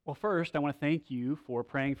Well, first, I want to thank you for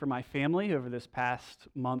praying for my family over this past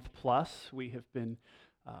month plus. We have been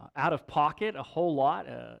out of pocket a whole lot.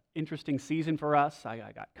 Interesting season for us. I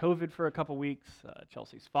got COVID for a couple weeks.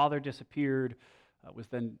 Chelsea's father disappeared, was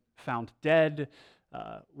then found dead.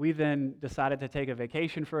 We then decided to take a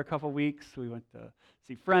vacation for a couple weeks. We went to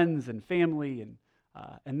see friends and family,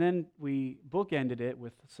 and then we bookended it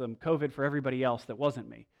with some COVID for everybody else that wasn't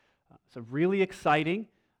me. So really exciting.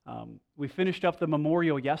 We finished up the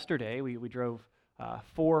memorial yesterday. We drove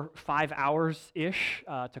 5 hours-ish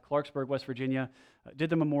to Clarksburg, West Virginia,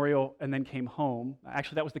 did the memorial, and then came home.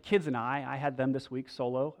 Actually, that was the kids and I. I had them this week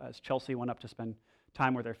solo, as Chelsea went up to spend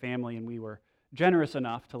time with her family, and we were generous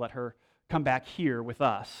enough to let her come back here with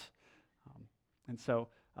us. And so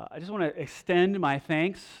I just want to extend my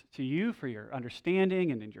thanks to you for your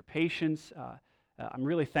understanding and your patience. I'm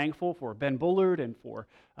really thankful for Ben Bullard and for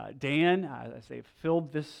Dan as they've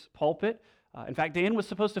filled this pulpit. In fact, Dan was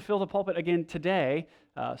supposed to fill the pulpit again today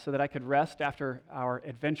so that I could rest after our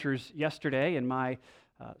adventures yesterday and my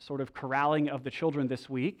sort of corralling of the children this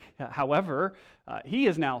week. However, he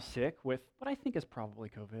is now sick with what I think is probably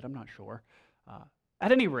COVID. I'm not sure.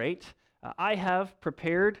 At any rate, I have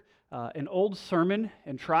prepared an old sermon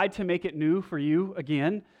and tried to make it new for you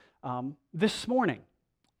again this morning.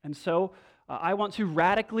 And so I want to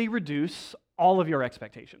radically reduce all of your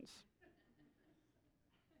expectations.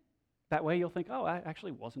 That way you'll think, oh, that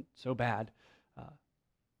actually wasn't so bad.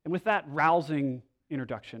 And with that rousing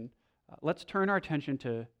introduction, let's turn our attention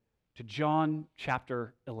to John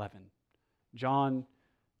chapter 11. John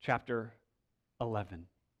chapter 11.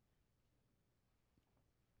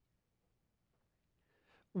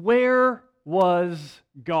 Where was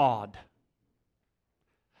God?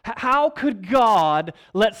 How could God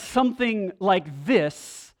let something like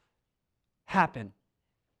this happen?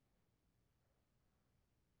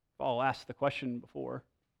 I'll ask the question before,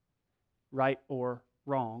 right or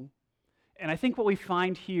wrong. And I think what we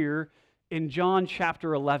find here in John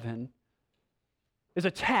chapter 11 is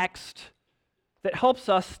a text that helps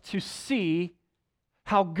us to see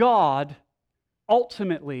how God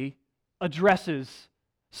ultimately addresses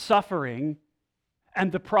suffering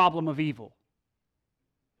and the problem of evil.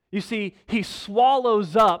 You see, he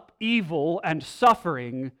swallows up evil and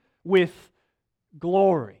suffering with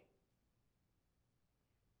glory.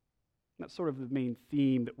 That's sort of the main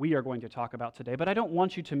theme that we are going to talk about today, but I don't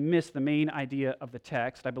want you to miss the main idea of the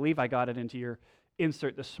text. I believe I got it into your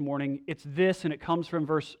insert this morning. It's this, and it comes from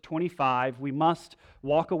verse 25. We must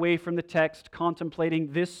walk away from the text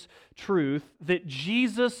contemplating this truth, that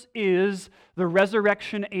Jesus is the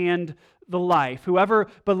resurrection and the life. Whoever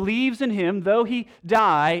believes in him, though he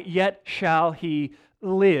die, yet shall he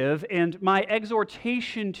live. And my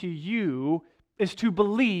exhortation to you is to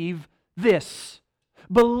believe this.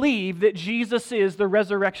 Believe that Jesus is the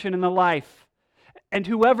resurrection and the life. And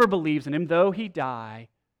whoever believes in him, though he die,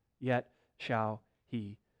 yet shall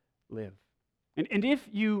he live. And if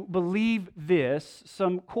you believe this,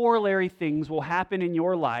 some corollary things will happen in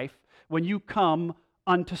your life when you come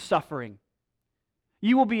unto suffering.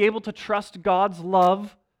 You will be able to trust God's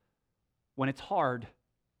love when it's hard.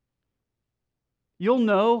 You'll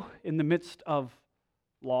know in the midst of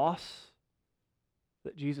loss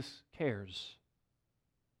that Jesus cares.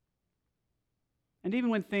 And even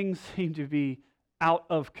when things seem to be out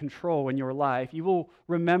of control in your life, you will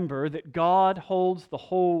remember that God holds the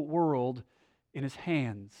whole world in his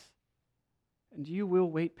hands. And you will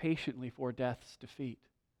wait patiently for death's defeat,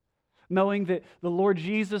 knowing that the Lord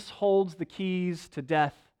Jesus holds the keys to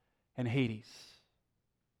death and Hades.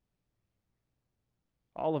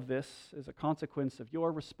 All of this is a consequence of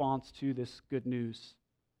your response to this good news,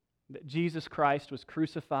 that Jesus Christ was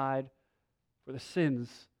crucified for the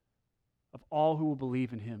sins of all who will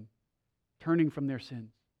believe in him, turning from their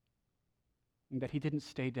sins, and that he didn't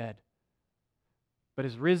stay dead, but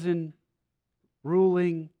is risen,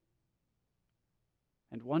 ruling,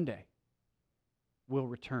 and one day will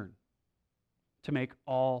return to make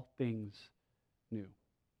all things new.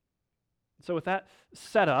 So with that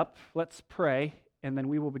set up, let's pray, and then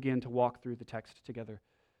we will begin to walk through the text together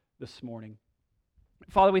this morning.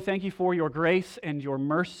 Father, we thank you for your grace and your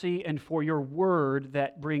mercy and for your word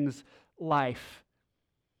that brings life.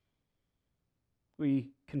 We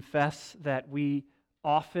confess that we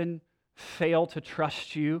often fail to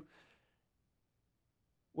trust you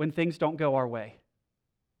when things don't go our way.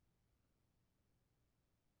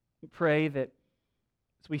 We pray that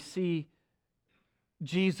as we see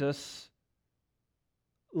Jesus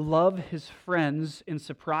love his friends in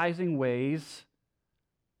surprising ways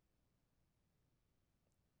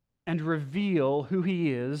and reveal who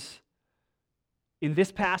he is, in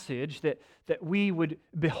this passage that we would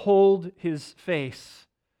behold his face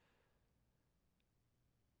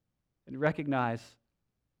and recognize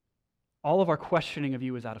all of our questioning of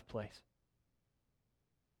you is out of place.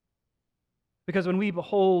 Because when we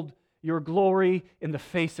behold your glory in the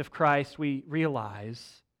face of Christ, we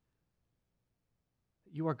realize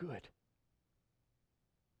that you are good,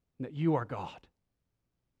 and that you are God,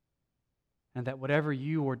 and that whatever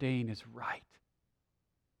you ordain is right.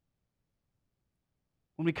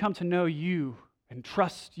 When we come to know you and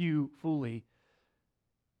trust you fully,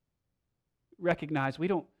 recognize we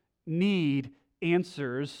don't need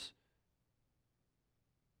answers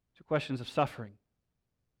to questions of suffering.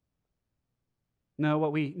 No,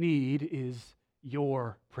 what we need is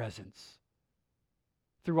your presence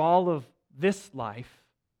through all of this life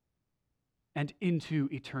and into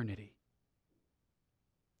eternity.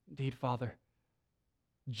 Indeed, Father,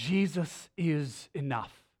 Jesus is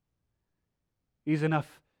enough. He's enough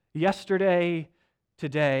yesterday,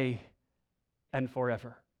 today, and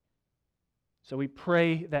forever. So we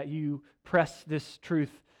pray that you press this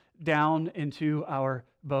truth down into our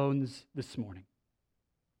bones this morning.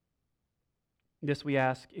 This we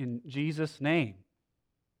ask in Jesus' name.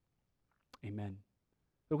 Amen.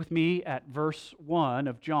 Look with me at verse 1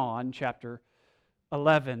 of John chapter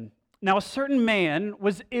 11. Now a certain man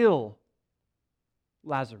was ill,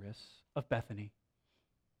 Lazarus of Bethany,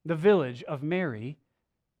 the village of Mary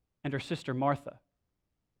and her sister Martha.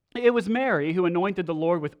 It was Mary who anointed the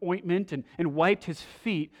Lord with ointment and wiped his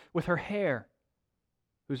feet with her hair,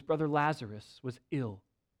 whose brother Lazarus was ill.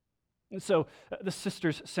 And so the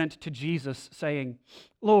sisters sent to Jesus, saying,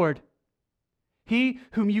 Lord, he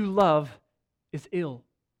whom you love is ill.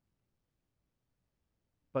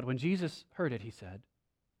 But when Jesus heard it, he said,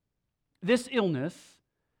 this illness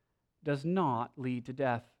does not lead to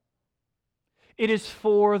death. It is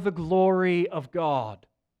for the glory of God,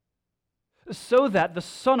 so that the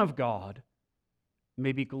Son of God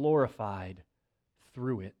may be glorified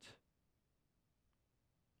through it.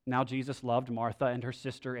 Now Jesus loved Martha and her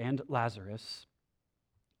sister and Lazarus.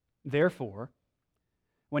 Therefore,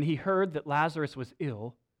 when he heard that Lazarus was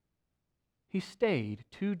ill, he stayed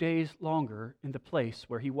 2 days longer in the place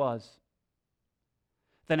where he was.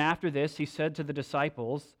 Then after this, he said to the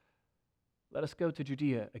disciples, let us go to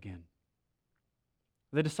Judea again.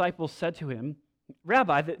 The disciples said to him,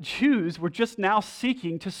 Rabbi, the Jews were just now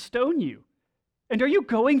seeking to stone you, and are you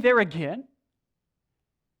going there again?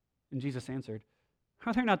 And Jesus answered,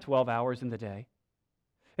 are there not 12 hours in the day?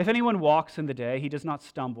 If anyone walks in the day, he does not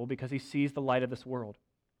stumble because he sees the light of this world.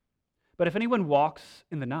 But if anyone walks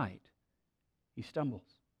in the night, he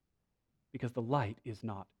stumbles because the light is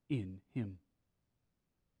not in him.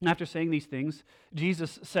 And after saying these things,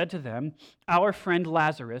 Jesus said to them, our friend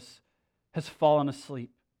Lazarus has fallen asleep,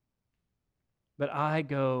 but I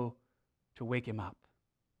go to wake him up.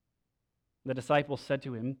 The disciples said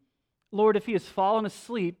to him, Lord, if he has fallen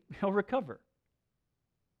asleep, he'll recover.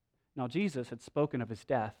 Now Jesus had spoken of his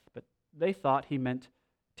death, but they thought he meant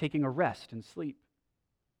taking a rest and sleep.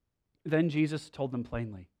 Then Jesus told them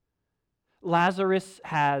plainly, Lazarus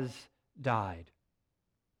has died.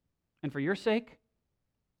 And for your sake,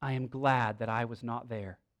 I am glad that I was not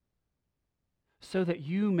there, so that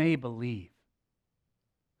you may believe.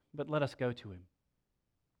 But let us go to him.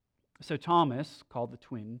 So Thomas, called the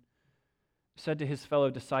twin, said to his fellow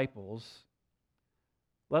disciples,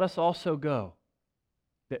 let us also go,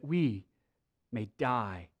 that we may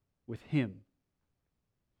die with him.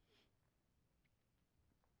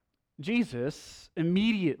 Jesus,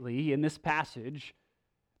 immediately in this passage,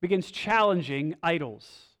 begins challenging idols.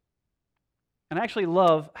 And I actually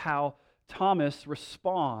love how Thomas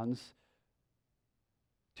responds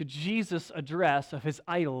to Jesus' address of his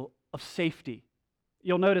idol of safety.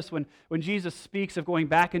 You'll notice when Jesus speaks of going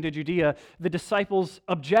back into Judea, the disciples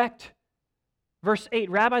object. Verse 8,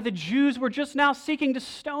 Rabbi, the Jews were just now seeking to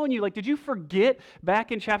stone you. Like, did you forget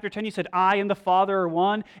back in chapter 10, you said, I and the Father are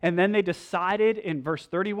one, and then they decided in verse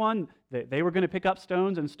 31 that they were going to pick up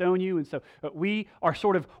stones and stone you, and so we are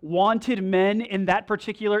sort of wanted men in that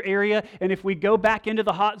particular area, and if we go back into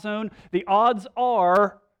the hot zone, the odds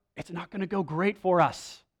are it's not going to go great for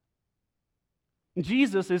us.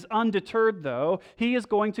 Jesus is undeterred, though. He is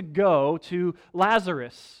going to go to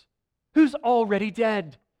Lazarus, who's already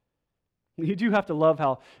dead. You do have to love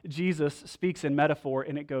how Jesus speaks in metaphor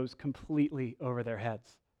and it goes completely over their heads.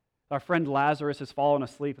 Our friend Lazarus has fallen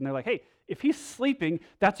asleep and they're like, hey, if he's sleeping,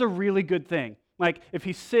 that's a really good thing. Like, if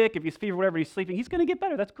he's sick, if he's fever, whatever, he's sleeping, he's going to get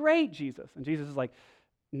better. That's great, Jesus. And Jesus is like,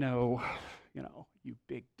 no, you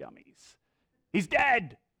big dummies. He's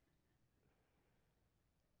dead.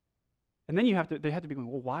 And then they have to be going,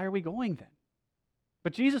 well, why are we going then?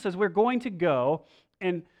 But Jesus says we're going to go,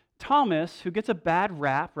 and Thomas, who gets a bad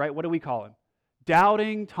rap, right? What do we call him?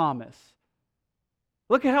 Doubting Thomas.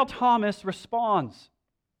 Look at how Thomas responds.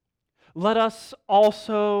 Let us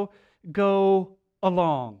also go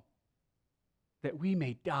along, that we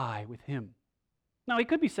may die with him. Now, he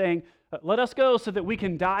could be saying, let us go so that we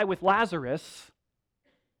can die with Lazarus.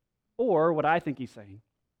 Or what I think he's saying,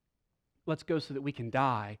 let's go so that we can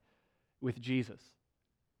die with Jesus.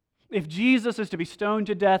 If Jesus is to be stoned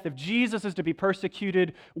to death, if Jesus is to be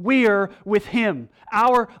persecuted, we're with him.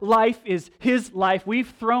 Our life is his life. We've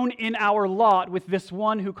thrown in our lot with this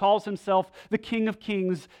one who calls himself the King of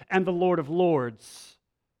Kings and the Lord of Lords.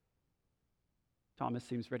 Thomas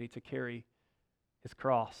seems ready to carry his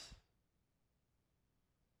cross.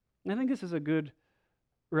 And I think this is a good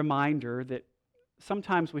reminder that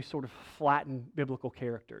sometimes we sort of flatten biblical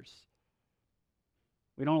characters.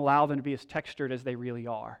 We don't allow them to be as textured as they really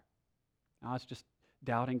are. Now it's just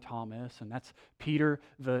doubting Thomas, and that's Peter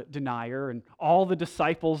the denier, and all the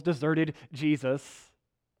disciples deserted Jesus.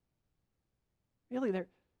 Really, they're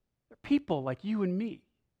people like you and me.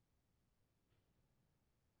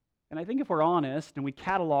 And I think if we're honest and we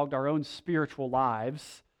cataloged our own spiritual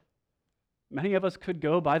lives, many of us could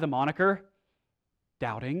go by the moniker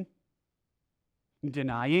doubting,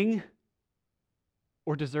 denying,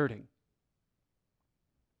 or deserting.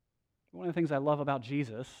 One of the things I love about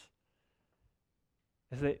Jesus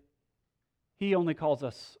is that he only calls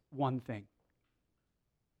us one thing: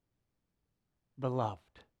 beloved.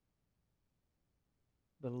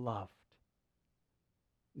 Beloved.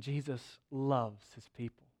 Jesus loves his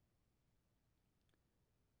people.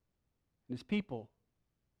 And his people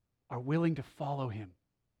are willing to follow him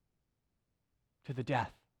to the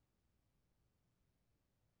death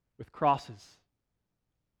with crosses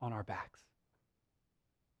on our backs.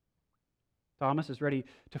 Thomas is ready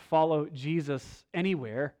to follow Jesus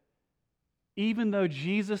anywhere, even though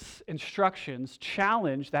Jesus' instructions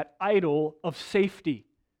challenge that idol of safety.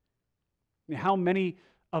 I mean, how many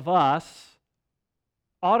of us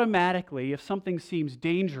automatically, if something seems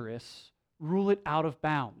dangerous, rule it out of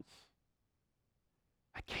bounds?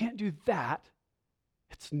 I can't do that.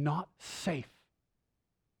 It's not safe.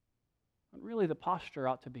 But really, the posture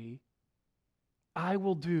ought to be, I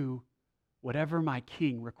will do whatever my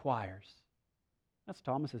king requires. That's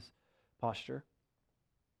Thomas's posture.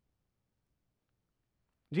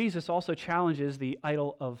 Jesus also challenges the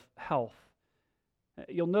idol of health.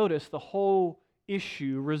 You'll notice the whole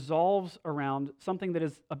issue resolves around something that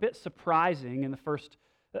is a bit surprising in the first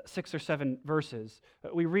 6 or 7 verses.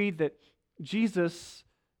 We read that Jesus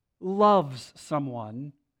loves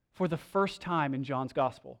someone for the first time in John's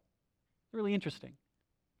gospel. Really interesting.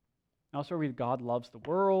 Also read God loves the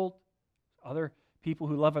world, other people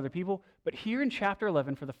who love other people. But here in chapter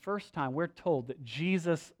 11, for the first time, we're told that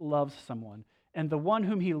Jesus loves someone. And the one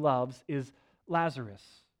whom he loves is Lazarus,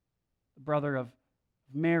 the brother of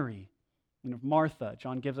Mary and of Martha.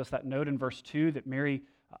 John gives us that note in verse 2 that Mary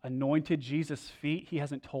anointed Jesus' feet. He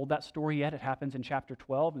hasn't told that story yet. It happens in chapter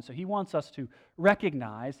 12. And so he wants us to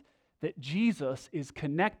recognize that Jesus is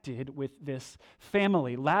connected with this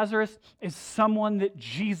family. Lazarus is someone that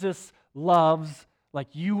Jesus loves like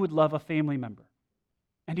you would love a family member.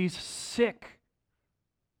 And he's sick.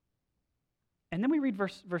 And then we read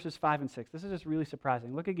verses 5 and 6. This is just really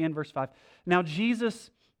surprising. Look again, verse 5. Now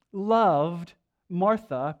Jesus loved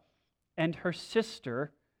Martha and her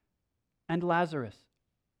sister and Lazarus.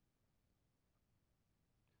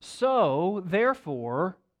 So,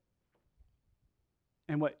 therefore,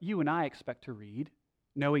 and what you and I expect to read,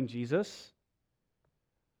 knowing Jesus,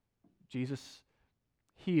 Jesus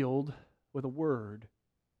healed with a word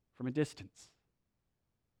from a distance.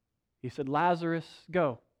 He said, Lazarus,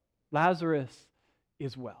 go. Lazarus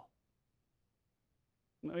is well.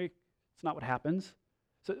 It's not what happens.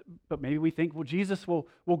 So, but maybe we think, well, Jesus will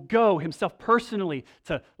go himself personally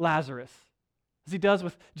to Lazarus, as he does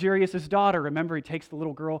with Jairus' daughter. Remember, he takes the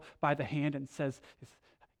little girl by the hand and says,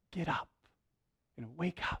 get up,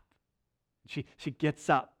 wake up. She gets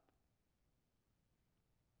up.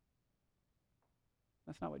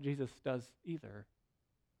 That's not what Jesus does either.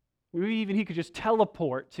 Maybe even he could just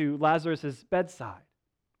teleport to Lazarus' bedside.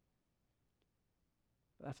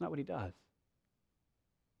 But that's not what he does.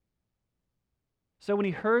 So when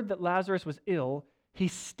he heard that Lazarus was ill, he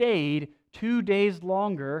stayed 2 days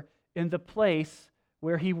longer in the place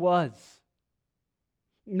where he was.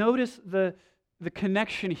 Notice the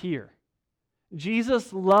connection here.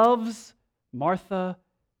 Jesus loves Martha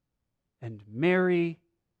and Mary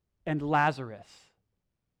and Lazarus.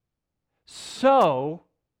 So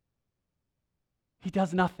he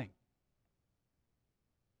does nothing.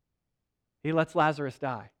 He lets Lazarus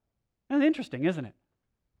die. That's interesting, isn't it?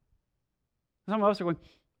 Some of us are going,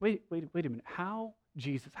 wait a minute. How,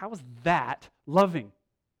 Jesus, how is that loving?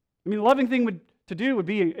 I mean, the loving thing to do would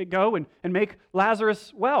be go and make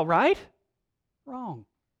Lazarus well, right? Wrong.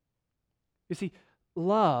 You see,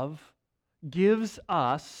 love gives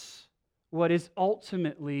us what is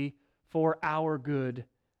ultimately for our good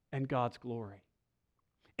and God's glory.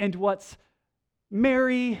 And what's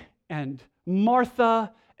Mary and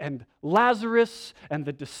Martha and Lazarus and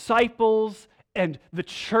the disciples and the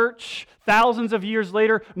church thousands of years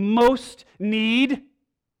later most need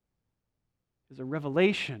is a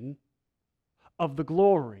revelation of the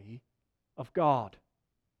glory of God.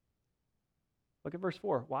 Look at verse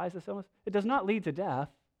 4. Why is this so much? It does not lead to death.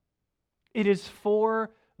 It is for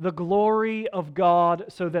the glory of God,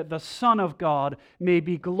 so that the Son of God may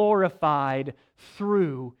be glorified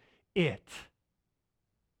through it.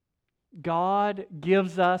 God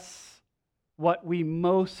gives us what we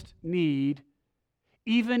most need,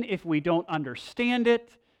 even if we don't understand it,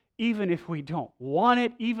 even if we don't want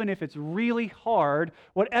it, even if it's really hard.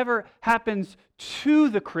 Whatever happens to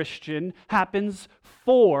the Christian happens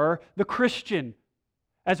for the Christian,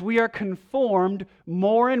 as we are conformed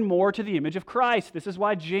more and more to the image of Christ. This is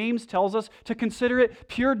why James tells us to consider it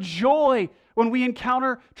pure joy when we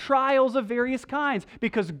encounter trials of various kinds,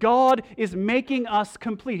 because God is making us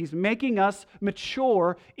complete. He's making us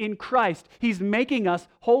mature in Christ. He's making us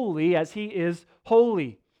holy as He is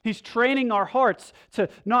holy. He's training our hearts to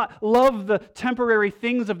not love the temporary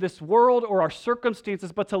things of this world or our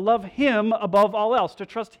circumstances, but to love Him above all else, to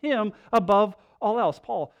trust Him above all else.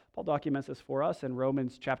 Paul documents this for us in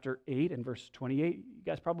Romans chapter 8 and verse 28. You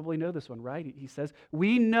guys probably know this one, right? He says,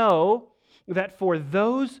 "We know that for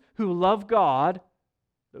those who love God,"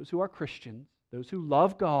 those who are Christians, those who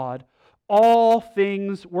love God, "all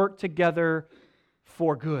things work together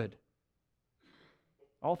for good."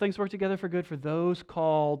 All things work together for good for those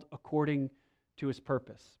called according to His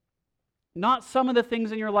purpose. Not some of the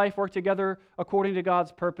things in your life work together according to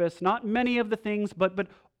God's purpose. Not many of the things, but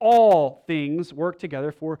all things work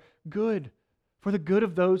together for good. For the good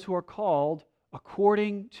of those who are called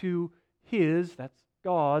according to His, that's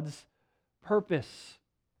God's, purpose.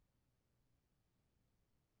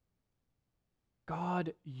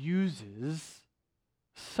 God uses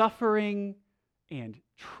suffering and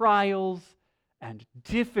trials and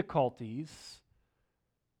difficulties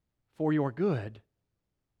for your good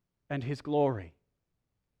and His glory.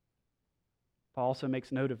 Paul also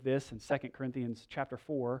makes note of this in 2 Corinthians chapter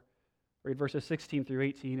 4. Read verses 16 through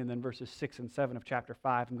 18 and then verses 6 and 7 of chapter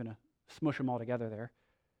 5. I'm going to smush them all together there.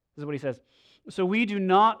 This is what he says. "So we do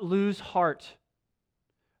not lose heart.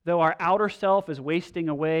 Though our outer self is wasting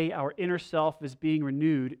away, our inner self is being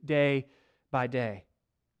renewed day by day.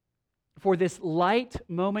 For this light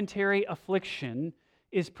momentary affliction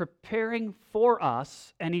is preparing for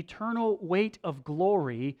us an eternal weight of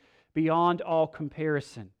glory beyond all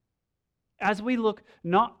comparison, as we look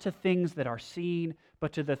not to things that are seen,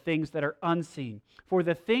 but to the things that are unseen. For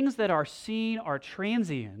the things that are seen are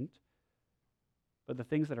transient, but the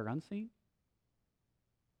things that are unseen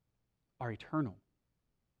are eternal."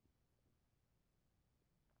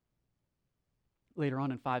 Later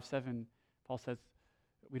on in 5:7, Paul says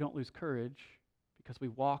that we don't lose courage because we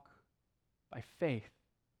walk by faith,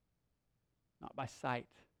 not by sight.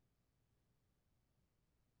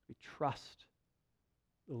 We trust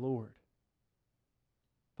the Lord.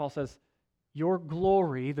 Paul says, your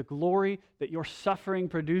glory, the glory that your suffering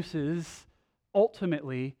produces,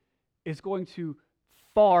 ultimately is going to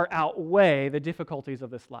far outweigh the difficulties of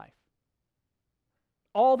this life.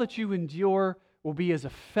 All that you endure will be as a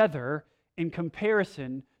feather in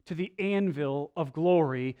comparison to the anvil of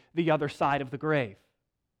glory the other side of the grave.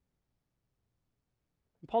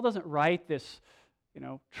 And Paul doesn't write this,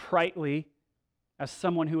 tritely as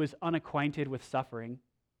someone who is unacquainted with suffering.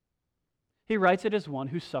 He writes it as one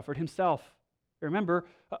who suffered himself. Remember,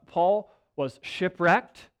 Paul was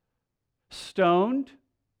shipwrecked, stoned,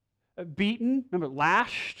 beaten,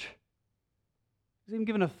 lashed. He was even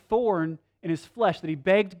given a thorn in his flesh that he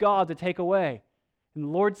begged God to take away. And the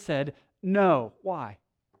Lord said, "No." Why?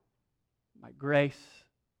 "My grace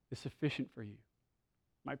is sufficient for you.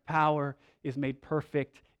 My power is made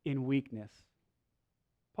perfect in weakness."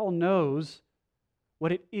 Paul knows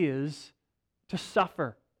what it is to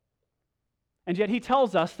suffer. And yet he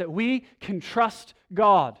tells us that we can trust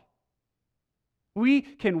God. We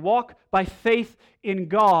can walk by faith in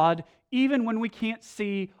God even when we can't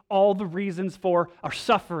see all the reasons for our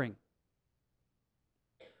suffering.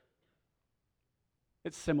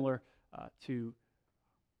 It's similar to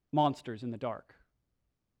monsters in the dark.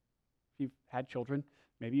 If you've had children,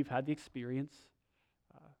 Maybe you've had the experience.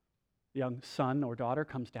 The young son or daughter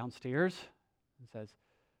comes downstairs and says,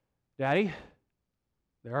 "Daddy,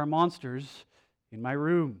 there are monsters in my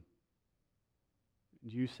room."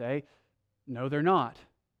 And you say, "No, they're not."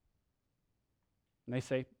 And they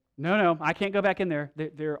say, No, I can't go back in there.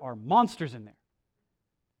 There are monsters in there."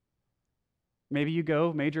 Maybe you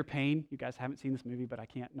go, major pain. You guys haven't seen this movie, but I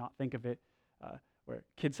can't not think of it. Where a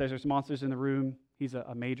kid says there's monsters in the room. He's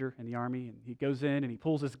a major in the army, and he goes in and he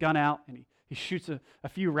pulls his gun out and he shoots a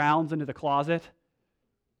few rounds into the closet.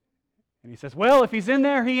 And he says, "Well, if he's in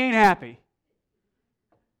there, he ain't happy."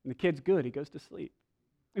 And the kid's good. He goes to sleep.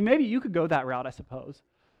 And maybe you could go that route, I suppose.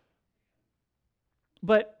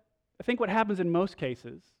 But I think what happens in most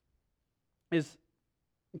cases is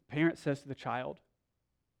the parent says to the child,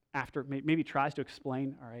 after maybe tries to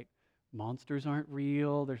explain, "All right, monsters aren't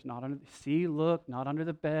real. There's not under, see, look, not under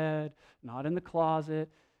the bed, not in the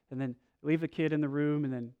closet." And then leave the kid in the room,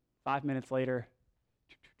 and then 5 minutes later,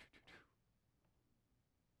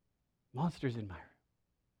 "Monsters in my room."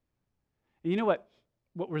 And you know what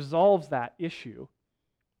resolves that issue?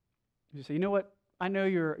 You say, "You know what? I know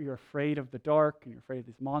you're afraid of the dark and you're afraid of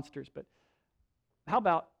these monsters, but how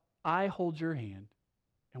about I hold your hand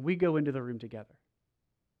and we go into the room together?"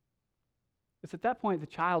 It's at that point the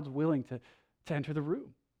child's willing to enter the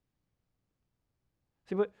room.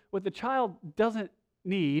 See, what the child doesn't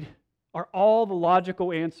need are all the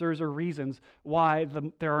logical answers or reasons why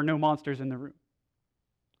there are no monsters in the room.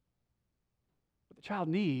 What the child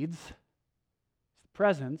needs is the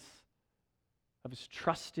presence of his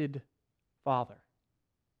trusted Father.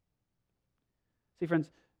 See,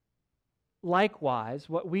 friends, likewise,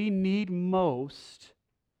 what we need most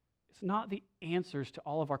is not the answers to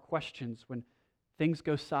all of our questions when things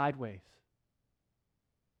go sideways,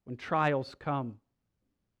 when trials come,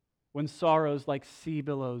 when sorrows like sea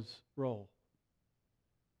billows roll.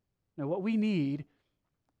 No, what we need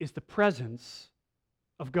is the presence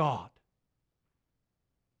of God.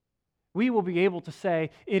 We will be able to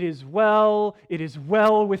say, it is well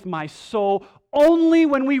with my soul," only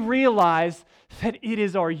when we realize that it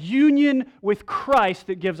is our union with Christ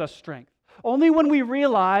that gives us strength. Only when we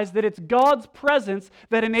realize that it's God's presence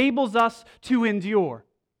that enables us to endure.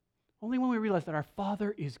 Only when we realize that our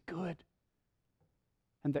Father is good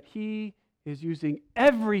and that He is using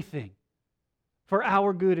everything for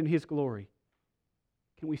our good and His glory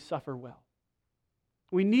can we suffer well.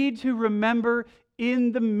 We need to remember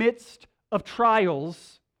in the midst of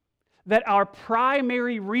trials that our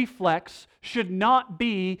primary reflex should not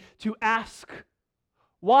be to ask,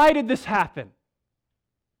 "Why did this happen?"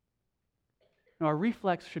 No, our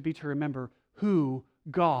reflex should be to remember who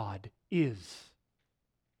God is.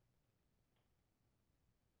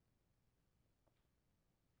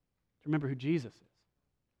 To remember who Jesus is.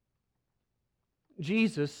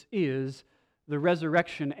 Jesus is the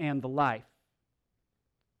resurrection and the life.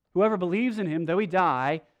 Whoever believes in Him, though he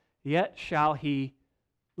die, yet shall he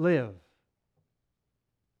live.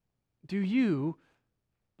 Do you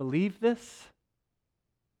believe this?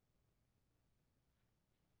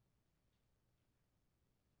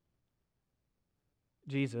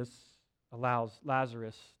 Jesus allows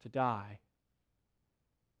Lazarus to die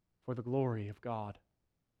for the glory of God.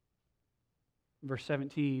 Verse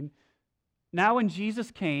 17, "Now when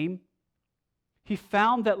Jesus came, He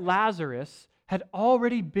found that Lazarus had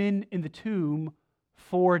already been in the tomb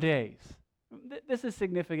 4 days." This is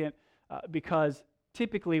significant because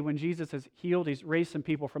typically when Jesus has healed, He's raised some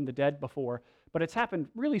people from the dead before, but it's happened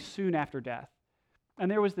really soon after death.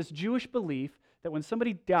 And there was this Jewish belief that when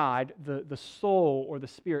somebody died, the soul or the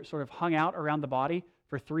spirit sort of hung out around the body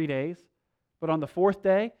for 3 days. But on the 4th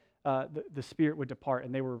day, the spirit would depart,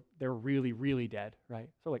 and they were really, really dead, right?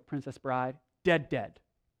 So like Princess Bride, dead.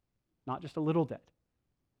 Not just a little dead.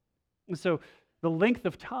 And so the length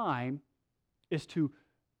of time is to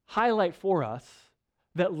highlight for us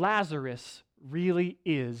that Lazarus really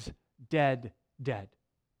is dead.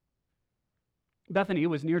 Bethany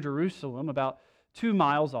was near Jerusalem, about 2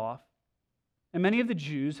 miles off, and many of the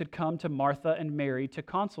Jews had come to Martha and Mary to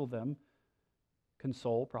console them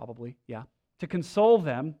concerning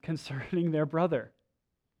their brother.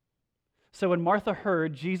 So when Martha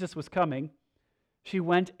heard Jesus was coming, she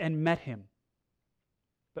went and met Him.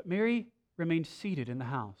 But Mary remained seated in the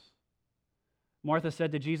house. Martha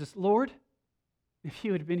said to Jesus, "Lord, if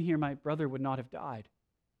you had been here, my brother would not have died.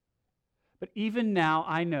 But even now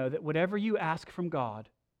I know that whatever you ask from God,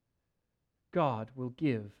 God will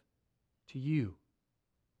give to you."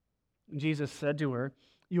 And Jesus said to her,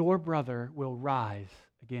 "Your brother will rise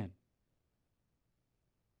again."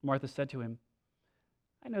 Martha said to Him,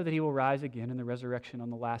 "I know that he will rise again in the resurrection on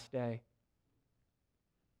the last day."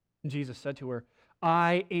 And Jesus said to her,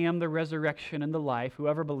 I am the resurrection and the life.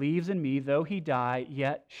 Whoever believes in me, though he die,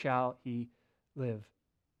 yet shall he live.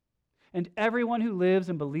 And everyone who lives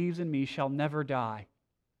and believes in me shall never die.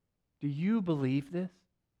 Do you believe this?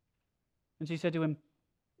 And she said to him,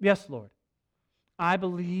 Yes, Lord. I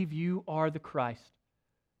believe you are the Christ,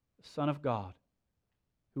 the Son of God,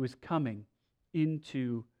 who is coming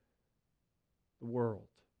into the world.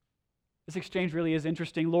 This exchange really is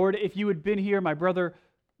interesting. Lord, if you had been here, my brother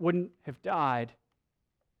wouldn't have died.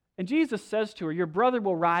 And Jesus says to her, your brother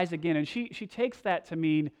will rise again. And she takes that to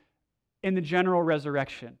mean in the general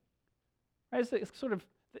resurrection. Right? It's sort of,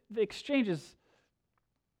 the exchange is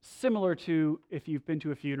similar to if you've been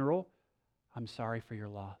to a funeral. I'm sorry for your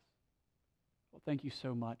loss. Well, thank you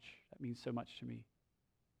so much. That means so much to me.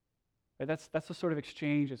 Right? That's the sort of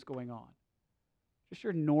exchange that's going on. Just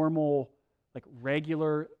your normal, like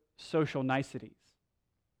regular social niceties.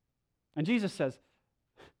 And Jesus says,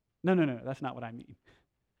 no, that's not what I mean.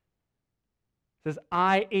 He says,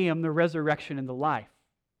 I am the resurrection and the life.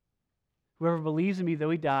 Whoever believes in me,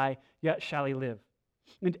 though he die, yet shall he live.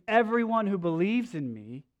 And everyone who believes in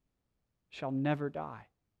me shall never die.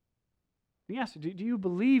 And he asks, do you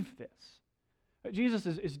believe this? What Jesus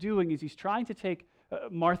is doing is he's trying to take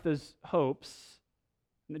Martha's hopes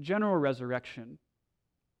in the general resurrection,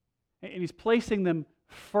 and he's placing them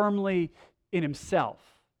firmly in himself.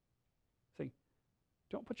 Saying,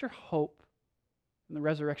 don't put your hope in the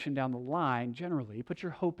resurrection down the line generally. Put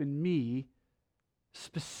your hope in me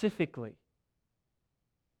specifically.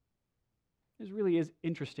 This really is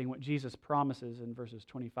interesting what Jesus promises in verses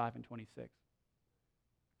 25 and 26.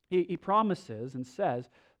 He promises and says,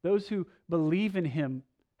 those who believe in him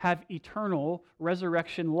have eternal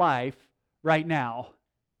resurrection life right now.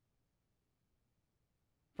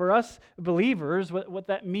 For us believers, what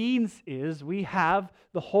that means is we have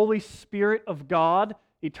the Holy Spirit of God,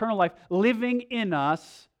 eternal life, living in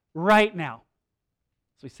us right now.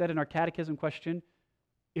 As we said in our catechism question,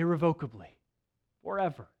 irrevocably,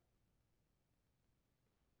 forever.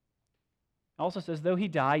 It also says, though he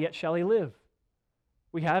die, yet shall he live.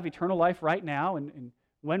 We have eternal life right now, and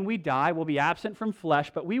when we die, we'll be absent from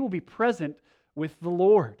flesh, but we will be present with the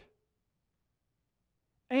Lord.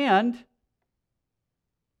 And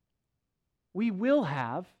we will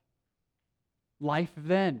have life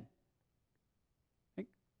then. I think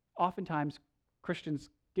oftentimes Christians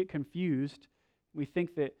get confused. We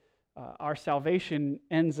think that our salvation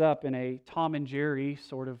ends up in a Tom and Jerry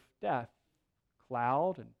sort of death.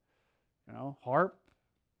 Cloud and, harp,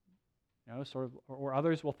 sort of, or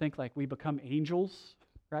others will think like we become angels,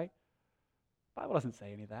 right? The Bible doesn't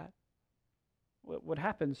say any of that. What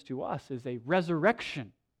happens to us is a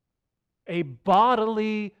resurrection, a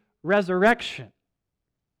bodily resurrection.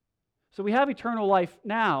 So we have eternal life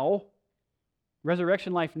now,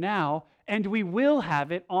 resurrection life now, and we will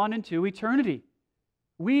have it on into eternity.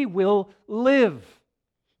 We will live,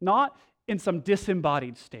 not in some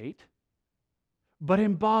disembodied state, but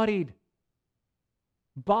embodied,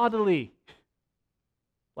 bodily,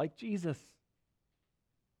 like Jesus.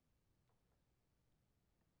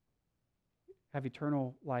 Have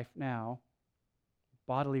eternal life now,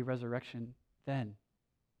 bodily resurrection then.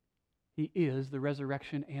 He is the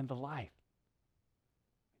resurrection and the life.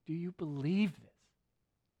 Do you believe this?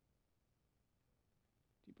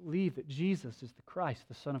 Do you believe that Jesus is the Christ,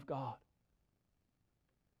 the Son of God?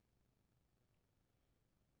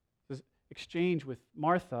 This exchange with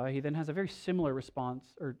Martha, he then has a very similar response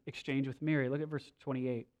or exchange with Mary. Look at verse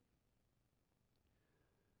 28.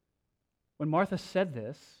 When Martha said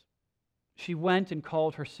this, she went and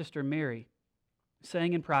called her sister Mary,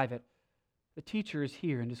 saying in private, the teacher is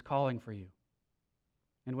here and is calling for you.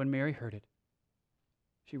 And when Mary heard it,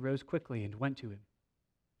 she rose quickly and went to him.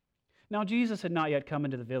 Now Jesus had not yet come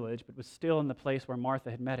into the village, but was still in the place where Martha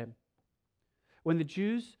had met him. When the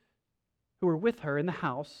Jews who were with her in the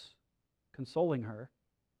house, consoling her,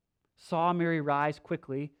 saw Mary rise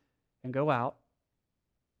quickly and go out,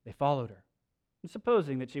 they followed her, and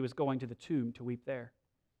supposing that she was going to the tomb to weep there.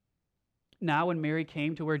 Now when Mary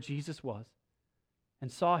came to where Jesus was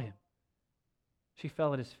and saw him, she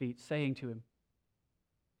fell at his feet, saying to him,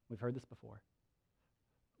 we've heard this before,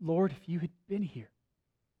 Lord, if you had been here,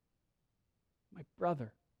 my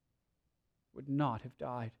brother would not have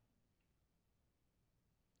died.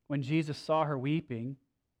 When Jesus saw her weeping,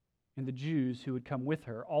 and the Jews who had come with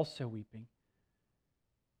her also weeping,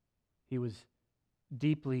 he was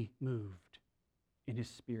deeply moved in his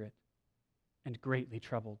spirit and greatly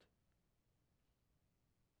troubled.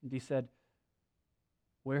 And he said,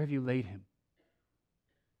 where have you laid him?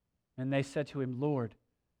 And they said to him, Lord,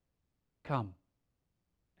 come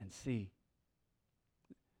and see.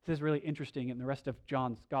 This is really interesting in the rest of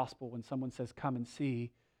John's gospel when someone says, come and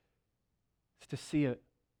see, it's to see a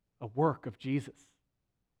work of Jesus,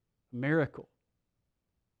 a miracle.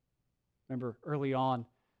 Remember early on,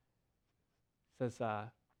 says,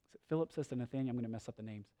 Philip says to Nathanael, I'm going to mess up the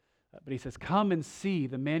names, but he says, come and see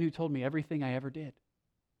the man who told me everything I ever did.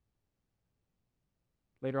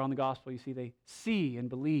 Later on in the gospel, you see they see and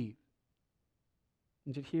believe.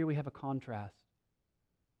 And yet here we have a contrast.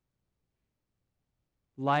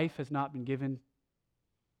 Life has not been given.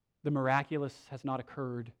 The miraculous has not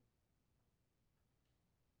occurred.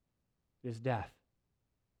 It is death.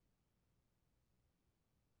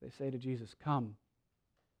 They say to Jesus, come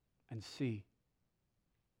and see.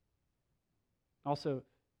 Also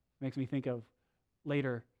makes me think of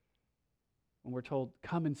later when we're told,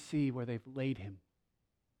 come and see where they've laid him.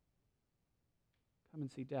 Come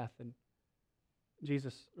and see death. And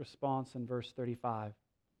Jesus' response in verse 35.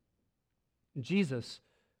 Jesus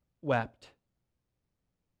wept.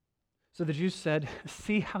 So the Jews said,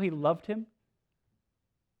 see how he loved him?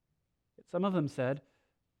 Some of them said,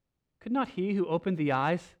 could not he who opened the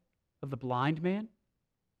eyes of the blind man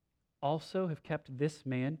also have kept this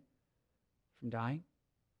man from dying?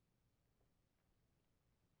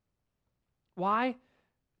 Why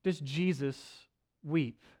does Jesus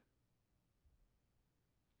weep?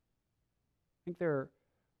 I think there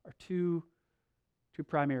are two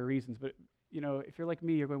primary reasons, but if you're like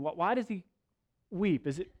me, you're going, why does he weep?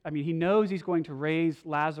 He knows he's going to raise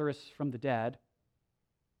Lazarus from the dead.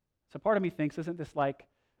 So part of me thinks, isn't this like,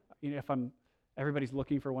 if everybody's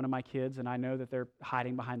looking for one of my kids and I know that they're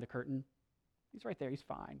hiding behind the curtain? He's right there, he's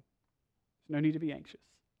fine. There's no need to be anxious.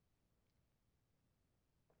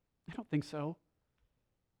 I don't think so.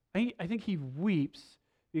 I think he weeps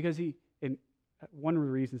because one of the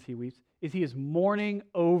reasons he weeps is he is mourning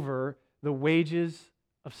over the wages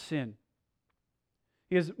of sin.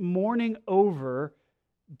 He is mourning over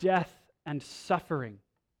death and suffering.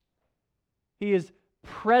 He is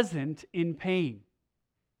present in pain.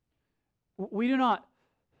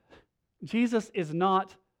 Jesus is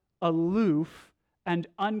not aloof and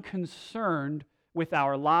unconcerned with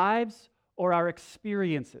our lives or our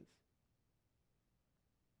experiences.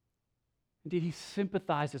 Indeed, he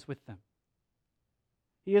sympathizes with them.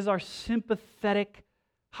 He is our sympathetic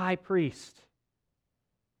high priest.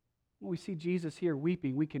 When we see Jesus here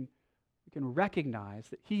weeping, we can recognize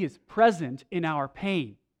that he is present in our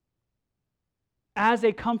pain as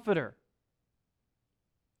a comforter.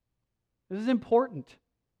 This is important.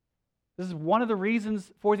 This is one of the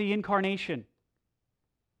reasons for the incarnation.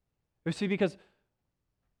 You see, because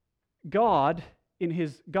God, in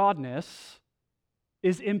his godness,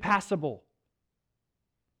 is impassible.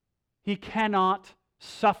 He cannot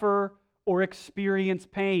suffer or experience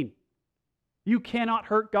pain. You cannot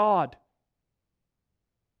hurt God.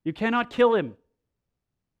 You cannot kill him.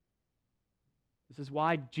 This is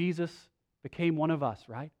why Jesus became one of us,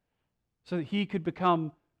 right? So that he could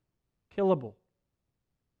become killable.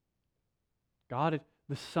 God,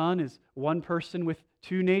 the Son, is one person with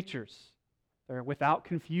two natures. They're without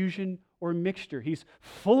confusion or mixture. He's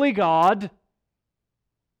fully God,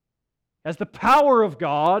 has the power of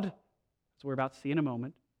God, as we're about to see in a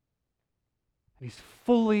moment, and he's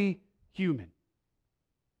fully human.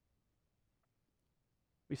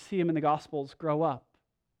 We see him in the Gospels grow up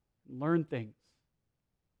and learn things,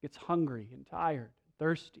 gets hungry and tired, and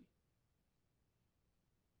thirsty.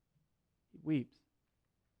 He weeps.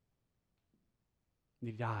 And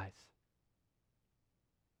he dies.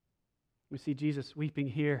 We see Jesus weeping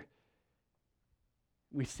here.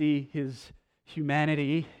 We see his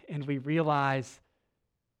humanity, and we realize,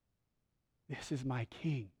 this is my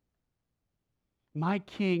King. My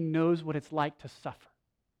King knows what it's like to suffer.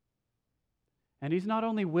 And he's not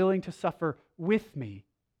only willing to suffer with me,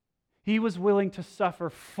 he was willing to suffer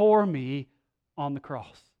for me on the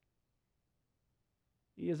cross.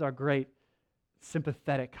 He is our great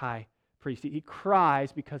sympathetic high priest. He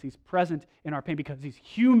cries because he's present in our pain, because he's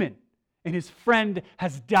human, and his friend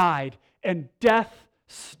has died, and death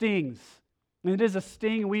stings. And it is a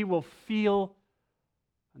sting we will feel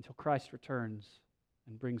until Christ returns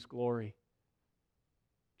and brings glory,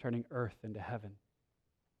 turning earth into heaven.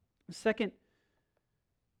 The second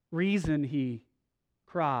reason he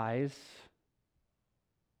cries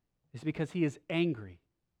is because he is angry.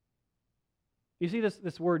 You see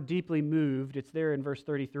this word deeply moved. It's there in verse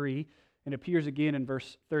 33 and appears again in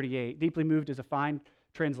verse 38. Deeply moved is a fine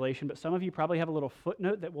translation, but some of you probably have a little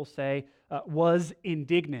footnote that will say, was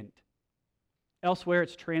indignant. Elsewhere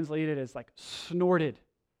it's translated as like snorted.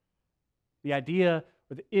 The idea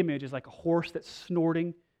or the image is like a horse that's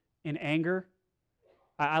snorting in anger.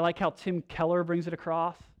 I like how Tim Keller brings it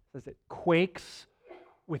across. says it quakes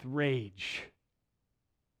with rage.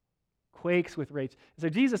 Quakes with rage. So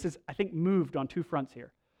Jesus is, I think, moved on two fronts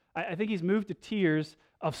here. I think he's moved to tears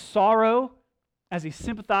of sorrow as he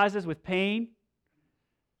sympathizes with pain,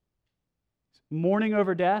 mourning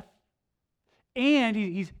over death, and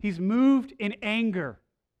he's moved in anger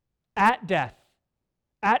at death,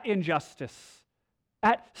 at injustice,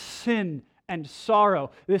 at sin and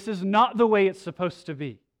sorrow. This is not the way it's supposed to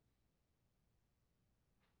be.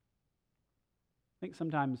 I think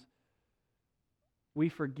sometimes we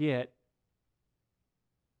forget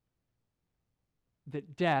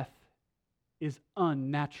that death is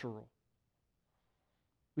unnatural.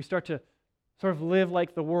 We start to sort of live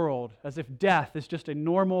like the world, as if death is just a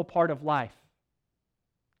normal part of life.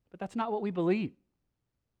 But that's not what we believe.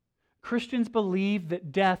 Christians believe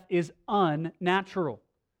that death is unnatural.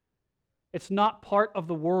 It's not part of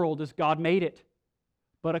the world as God made it,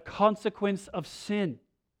 but a consequence of sin.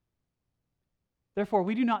 Therefore,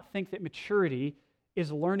 we do not think that maturity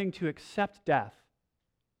is learning to accept death,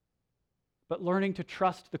 but learning to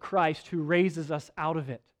trust the Christ who raises us out of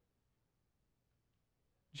it.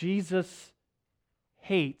 Jesus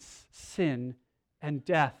hates sin and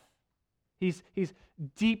death. He's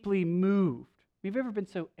deeply moved. Have you ever been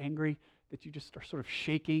so angry that you just are sort of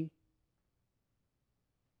shaking?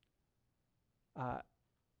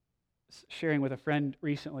 Sharing with a friend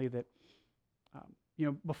recently that,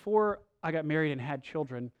 before I got married and had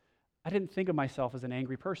children, I didn't think of myself as an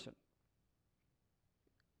angry person.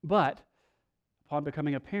 But upon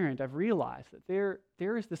becoming a parent, I've realized that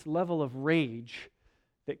there is this level of rage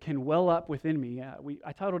that can well up within me.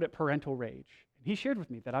 I titled it Parental Rage. And he shared with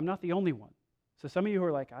me that I'm not the only one. So some of you who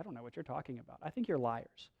are like, I don't know what you're talking about. I think you're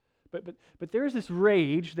liars. But there's this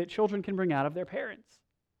rage that children can bring out of their parents.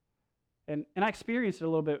 And I experienced it a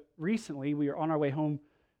little bit recently. We were on our way home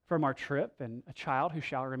from our trip, and a child who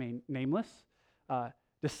shall remain nameless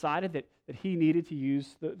decided that he needed to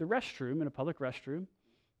use the restroom, in a public restroom.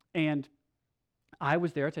 And I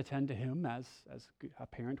was there to attend to him as a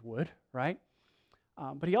parent would, right?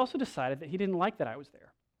 But he also decided that he didn't like that I was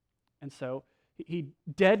there. And so he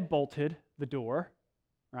deadbolted the door,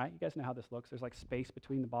 right? You guys know how this looks. There's like space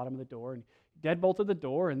between the bottom of the door. And he deadbolted the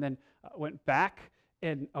door and then went back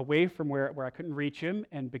and away from where I couldn't reach him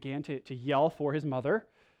and began to yell for his mother.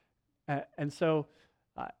 And so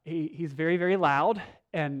he's very, very loud,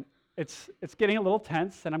 and it's getting a little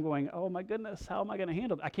tense, and I'm going, oh my goodness, how am I going to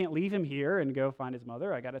handle it? I can't leave him here and go find his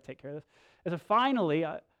mother. I got to take care of this. And so finally,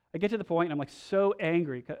 I get to the point, and I'm like so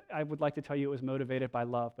angry. I would like to tell you it was motivated by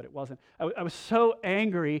love, but it wasn't. I was so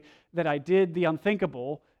angry that I did the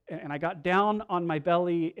unthinkable, and I got down on my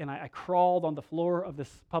belly, and I crawled on the floor of this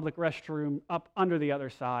public restroom up under the other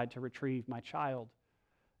side to retrieve my child.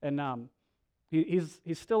 And he's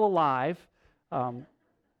still alive,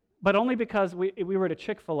 but only because we were at a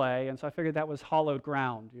Chick-fil-A, and so I figured that was hallowed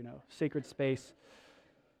ground, sacred space.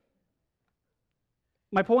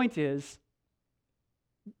 My point is,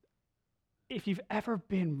 if you've ever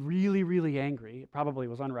been really, really angry, it probably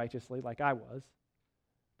was unrighteously like I was,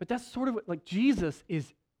 but that's sort of like Jesus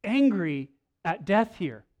is angry at death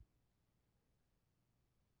here.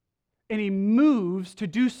 And he moves to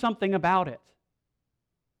do something about it.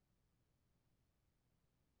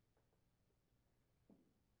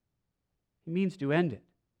 He means to end it.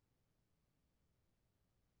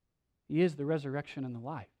 He is the resurrection and the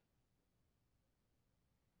life.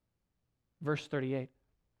 Verse 38.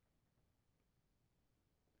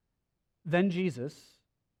 Then Jesus,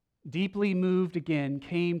 deeply moved again,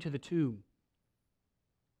 came to the tomb.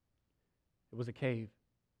 It was a cave,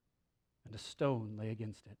 and a stone lay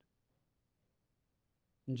against it.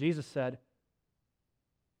 And Jesus said,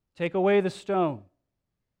 "Take away the stone."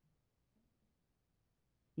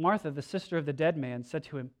 Martha, the sister of the dead man, said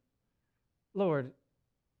to him, "Lord,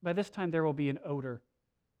 by this time there will be an odor,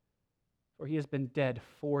 for he has been dead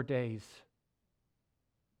 4 days."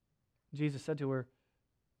 Jesus said to her,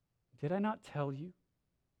 "Did I not tell you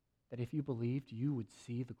that if you believed, you would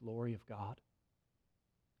see the glory of God?"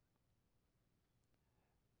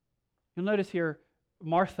 You'll notice here,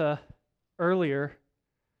 Martha, earlier,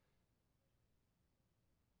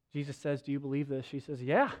 Jesus says, "Do you believe this?" She says,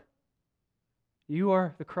 "Yeah. You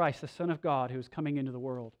are the Christ, the Son of God, who is coming into the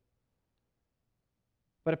world."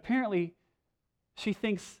 But apparently, she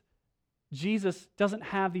thinks Jesus doesn't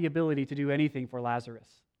have the ability to do anything for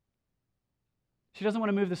Lazarus. She doesn't want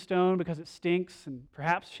to move the stone because it stinks, and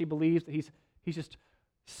perhaps she believes that he's just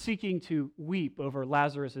seeking to weep over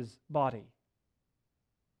Lazarus' body.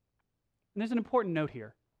 And there's an important note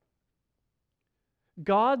here.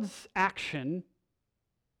 God's action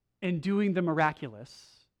in doing the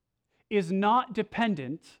miraculous is not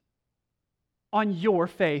dependent on your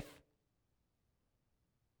faith.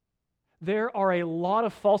 There are a lot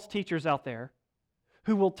of false teachers out there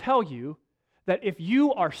who will tell you that if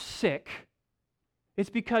you are sick, it's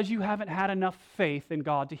because you haven't had enough faith in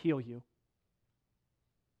God to heal you.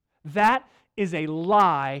 That is a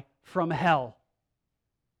lie from hell.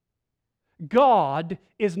 God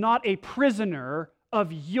is not a prisoner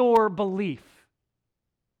of your belief.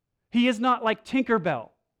 He is not like Tinkerbell,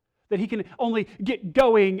 that he can only get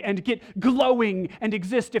going and get glowing and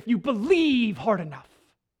exist if you believe hard enough.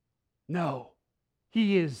 No,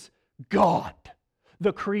 he is God,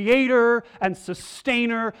 the creator and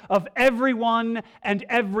sustainer of everyone and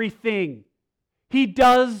everything. He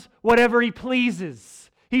does whatever he pleases.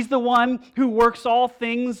 He's the one who works all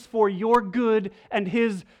things for your good and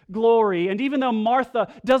his glory. And even though Martha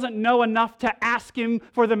doesn't know enough to ask him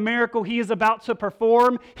for the miracle he is about to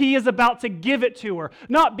perform, he is about to give it to her.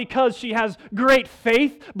 Not because she has great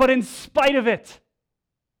faith, but in spite of it.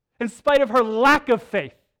 In spite of her lack of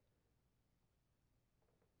faith.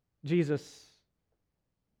 Jesus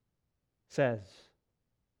says,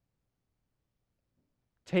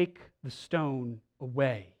 "Take the stone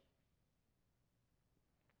away."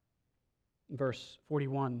 Verse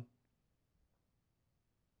 41.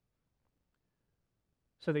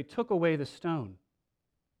 So they took away the stone.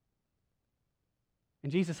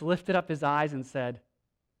 And Jesus lifted up his eyes and said,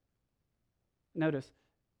 notice,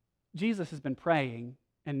 Jesus has been praying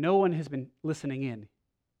and no one has been listening in.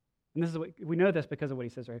 And this is what we know this because of what he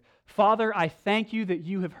says right here. "Father, I thank you that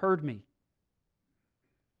you have heard me.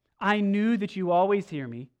 I knew that you always hear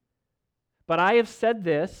me, but I have said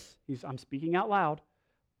this," I'm speaking out loud,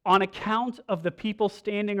 "on account of the people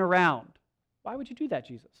standing around." Why would you do that,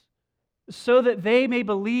 Jesus? "So that they may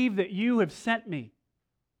believe that you have sent me."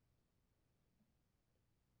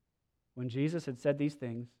 When Jesus had said these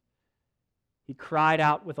things, he cried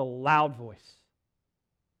out with a loud voice,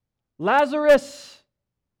 "Lazarus,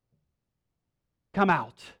 come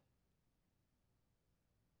out."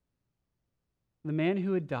 The man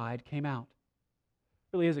who had died came out.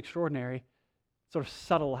 It really is extraordinary, sort of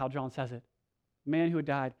subtle how John says it. The man who had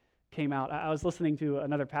died came out. I was listening to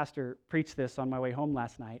another pastor preach this on my way home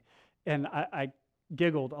last night, and I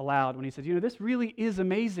giggled aloud when he said, this really is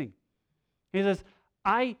amazing. He says,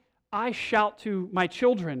 I shout to my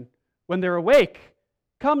children when they're awake,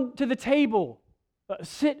 "Come to the table,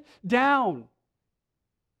 sit down,"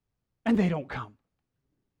 and they don't come.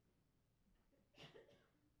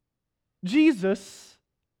 Jesus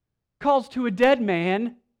calls to a dead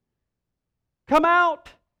man, "Come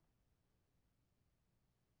out."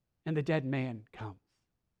 And the dead man comes.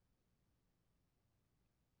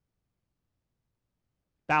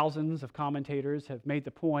 Thousands of commentators have made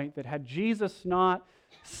the point that had Jesus not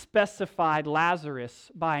specified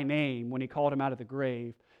Lazarus by name when he called him out of the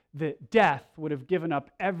grave, that death would have given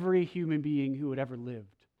up every human being who had ever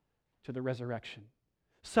lived to the resurrection.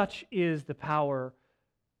 Such is the power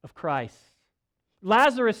of Christ.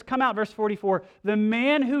 Lazarus, come out, verse 44. The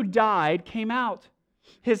man who died came out,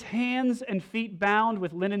 his hands and feet bound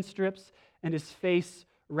with linen strips, and his face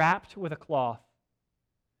wrapped with a cloth.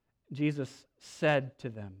 Jesus said to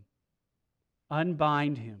them,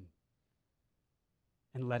 "Unbind him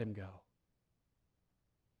and let him go."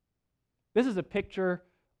 This is a picture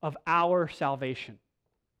of our salvation.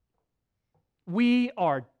 We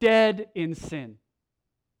are dead in sin,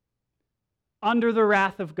 under the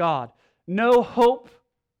wrath of God, no hope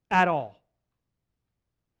at all.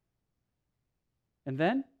 And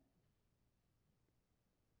then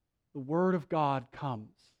the Word of God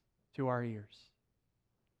comes to our ears.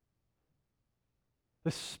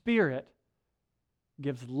 The Spirit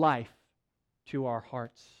gives life to our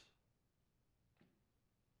hearts.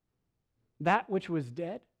 That which was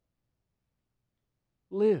dead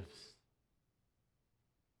lives.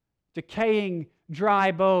 Decaying,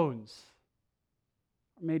 dry bones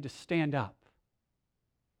are made to stand up.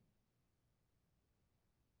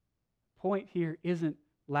 The point here isn't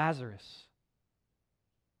Lazarus.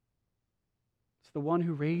 It's the one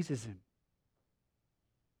who raises him.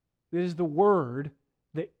 It is the word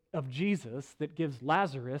of Jesus that gives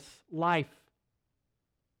Lazarus life.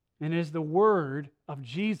 And it is the word of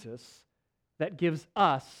Jesus that gives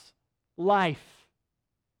us life.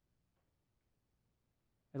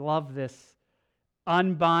 I love this.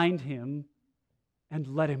 Unbind him and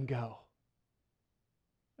let him go.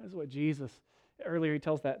 That's what Jesus, earlier he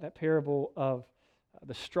tells that parable of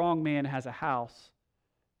the strong man has a house.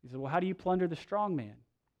 He said, well, how do you plunder the strong man?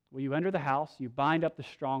 Well, you enter the house, you bind up the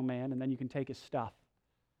strong man, and then you can take his stuff.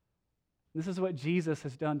 This is what Jesus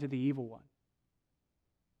has done to the evil one.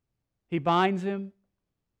 He binds him,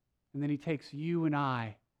 and then he takes you and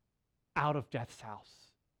I out of death's house,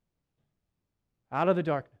 out of the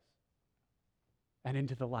darkness, and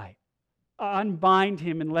into the light. Unbind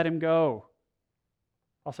him and let him go.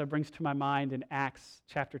 Also brings to my mind in Acts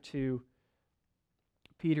chapter 2,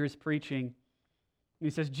 Peter is preaching. And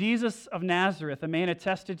he says, Jesus of Nazareth, a man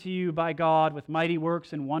attested to you by God with mighty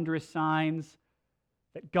works and wondrous signs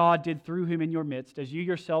that God did through him in your midst, as you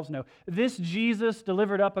yourselves know. This Jesus,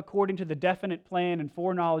 delivered up according to the definite plan and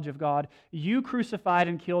foreknowledge of God, you crucified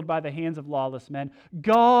and killed by the hands of lawless men.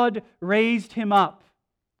 God raised him up,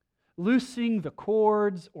 loosing the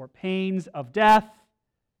cords or pains of death,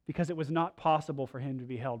 because it was not possible for him to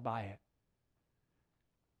be held by it.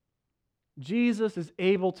 Jesus is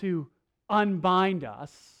able to unbind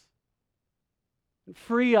us,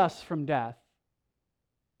 free us from death,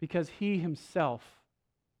 because he himself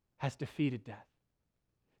has defeated death.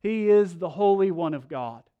 He is the Holy One of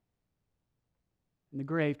God. And the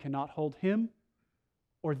grave cannot hold him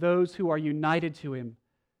or those who are united to him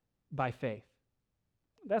by faith.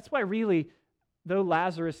 That's why really, though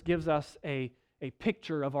Lazarus gives us a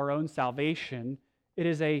picture of our own salvation, it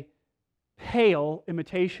is a pale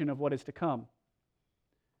imitation of what is to come.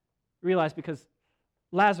 Realize, because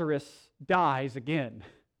Lazarus dies again.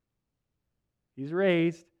 He's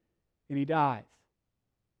raised and he dies.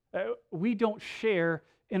 We don't share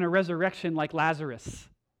in a resurrection like Lazarus.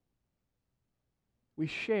 We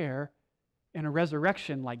share in a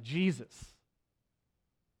resurrection like Jesus,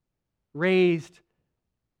 raised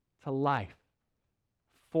to life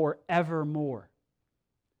forevermore,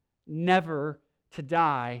 never to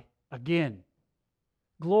die again.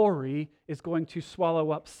 Glory is going to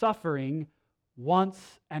swallow up suffering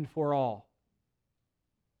once and for all.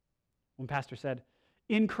 One pastor said,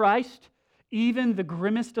 in Christ, even the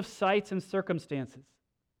grimmest of sights and circumstances,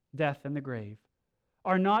 death and the grave,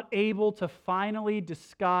 are not able to finally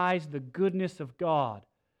disguise the goodness of God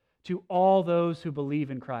to all those who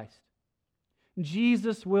believe in Christ.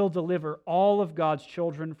 Jesus will deliver all of God's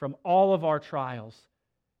children from all of our trials,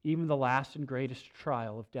 even the last and greatest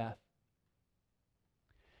trial of death.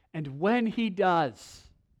 And when he does,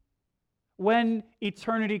 when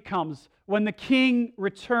eternity comes, when the King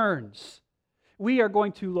returns, we are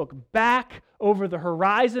going to look back over the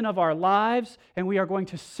horizon of our lives and we are going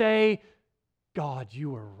to say, God, you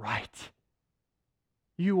were right.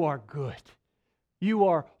 You are good. You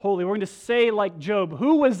are holy. We're going to say like Job,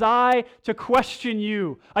 who was I to question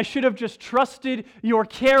you? I should have just trusted your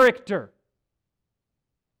character.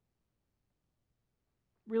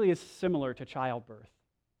 Really is similar to childbirth.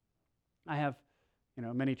 I have,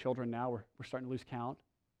 many children now. We're starting to lose count.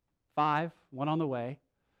 5, 1 on the way.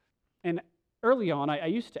 And early on, I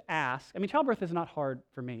used to ask, childbirth is not hard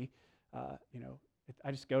for me.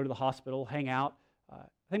 I just go to the hospital, hang out. I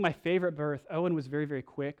think my favorite birth, Owen was very, very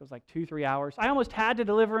quick. It was like 2-3 hours. I almost had to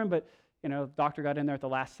deliver him, but, the doctor got in there at the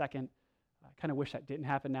last second. I kind of wish that didn't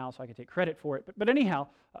happen now so I could take credit for it. But anyhow,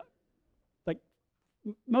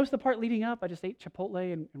 most of the part leading up, I just ate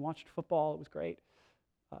Chipotle and watched football. It was great.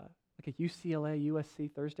 Like a UCLA,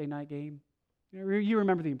 USC Thursday night game. You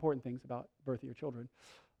remember the important things about birth of your children.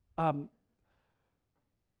 But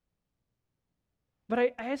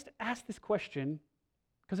I just asked this question,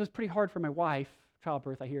 because it was pretty hard for my wife.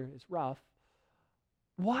 Childbirth, I hear, is rough.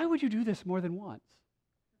 Why would you do this more than once?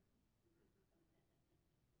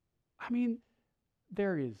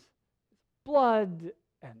 There is blood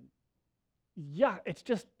and it's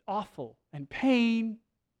just awful, and pain.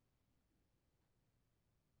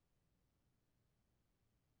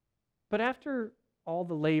 But after all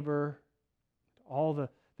the labor, all the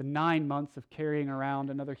 9 months of carrying around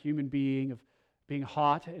another human being, of being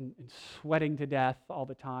hot and sweating to death all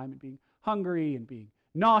the time, and being hungry and being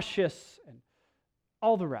nauseous and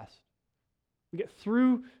all the rest, we get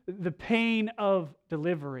through the pain of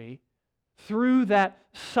delivery, through that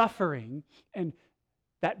suffering, and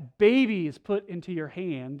that baby is put into your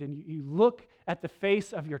hand, and you look at the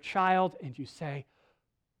face of your child and you say,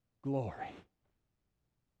 glory.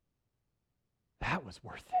 That was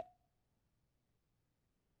worth it.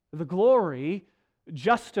 The glory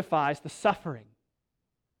justifies the suffering.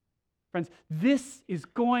 Friends, this is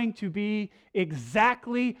going to be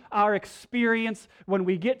exactly our experience when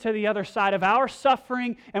we get to the other side of our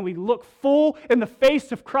suffering and we look full in the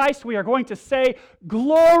face of Christ. We are going to say,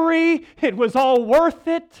 glory, it was all worth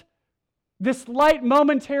it. This light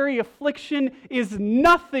momentary affliction is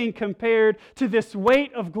nothing compared to this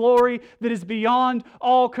weight of glory that is beyond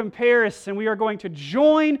all comparison. We are going to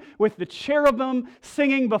join with the cherubim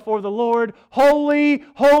singing before the Lord, holy,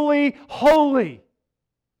 holy, holy.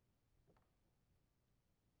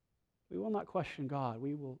 We will not question God.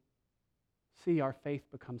 We will see our faith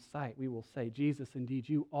become sight. We will say, Jesus, indeed,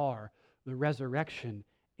 you are the resurrection,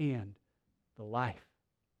 and the life.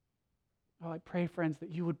 Oh, I pray, friends, that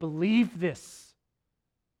you would believe this.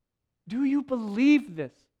 Do you believe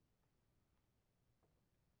this?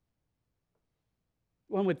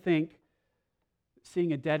 One would think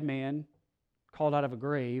seeing a dead man called out of a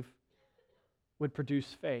grave would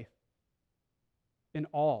produce faith in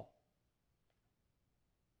all.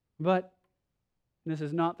 But this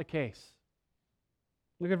is not the case.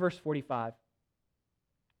 Look at verse 45.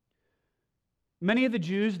 Many of the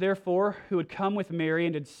Jews, therefore, who had come with Mary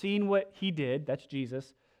and had seen what he did, that's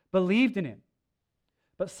Jesus, believed in him.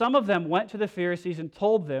 But some of them went to the Pharisees and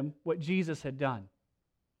told them what Jesus had done.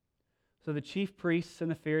 So the chief priests and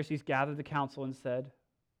the Pharisees gathered the council and said,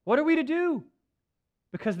 "What are we to do?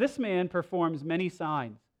 Because this man performs many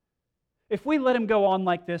signs. If we let him go on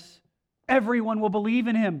like this, everyone will believe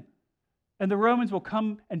in him, and the Romans will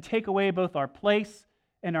come and take away both our place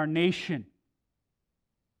and our nation."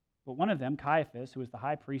 But one of them, Caiaphas, who was the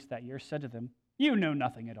high priest that year, said to them, "You know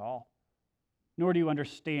nothing at all, nor do you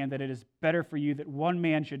understand that it is better for you that one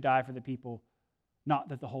man should die for the people, not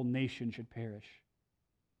that the whole nation should perish."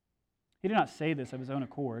 He did not say this of his own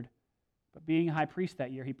accord, but being high priest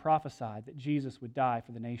that year, he prophesied that Jesus would die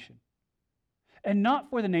for the nation. And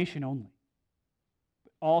not for the nation only,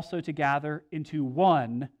 but also to gather into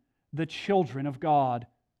one the children of God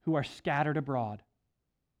who are scattered abroad.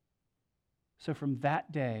 So from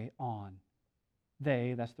that day on,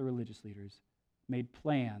 they, that's the religious leaders, made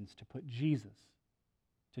plans to put Jesus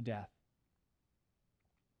to death.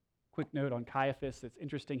 Quick note on Caiaphas, it's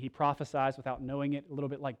interesting. He prophesies without knowing it, a little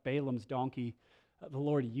bit like Balaam's donkey. The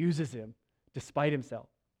Lord uses him despite himself.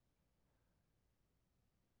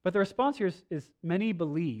 But the response here is many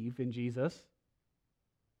believe in Jesus,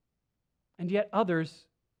 and yet others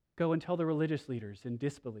go and tell the religious leaders in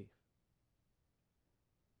disbelief.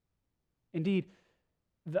 Indeed,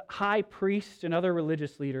 the high priest and other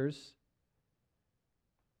religious leaders,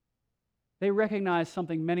 they recognize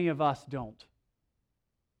something many of us don't.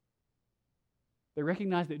 They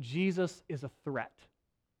recognize that Jesus is a threat.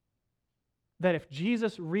 That if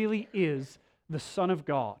Jesus really is the Son of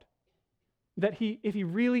God, that if he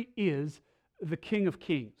really is the King of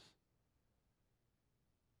Kings,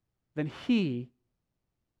 then he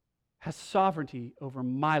has sovereignty over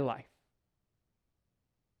my life.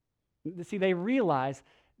 See, they realize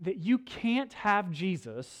that you can't have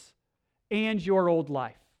Jesus and your old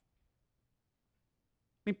life.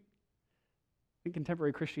 I think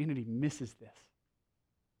contemporary Christianity misses this.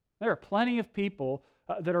 There are plenty of people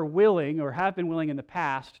that are willing or have been willing in the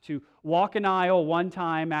past to walk an aisle one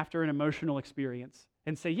time after an emotional experience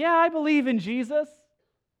and say, "Yeah, I believe in Jesus."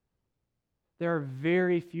 There are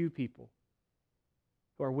very few people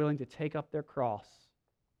who are willing to take up their cross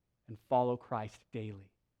and follow Christ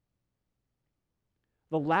daily.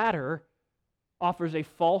 The latter offers a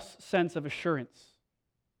false sense of assurance.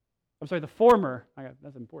 The former,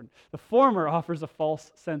 that's important. The former offers a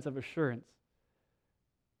false sense of assurance,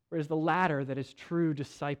 whereas the latter that is true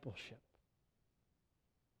discipleship.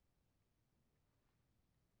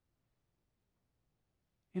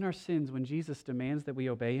 In our sins, when Jesus demands that we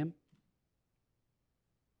obey him,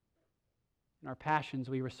 in our passions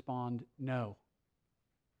we respond, "No.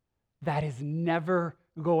 That is never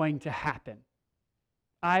going to happen.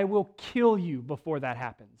 I will kill you before that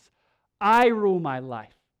happens. I rule my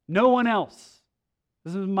life, no one else.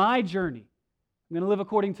 This is my journey. I'm going to live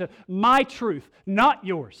according to my truth, not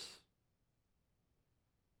yours."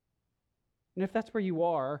 And if that's where you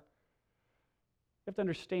are, you have to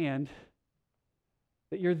understand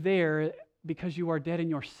that you're there because you are dead in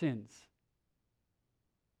your sins.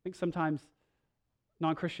 I think sometimes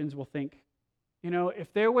non-Christians will think,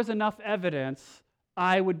 if there was enough evidence,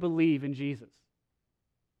 I would believe in Jesus.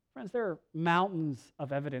 Friends, there are mountains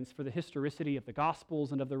of evidence for the historicity of the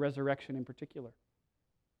Gospels and of the resurrection in particular.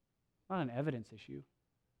 It's not an evidence issue.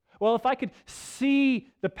 Well, if I could see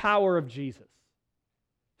the power of Jesus,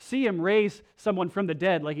 see him raise someone from the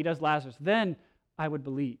dead like he does Lazarus, then I would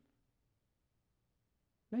believe.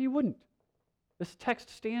 No, you wouldn't. This text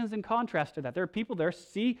stands in contrast to that. There are people there,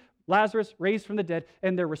 see Lazarus raised from the dead,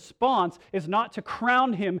 and their response is not to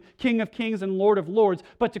crown him King of Kings and Lord of Lords,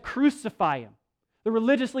 but to crucify him. The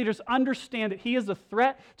religious leaders understand that he is a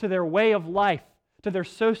threat to their way of life, to their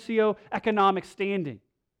socio-economic standing.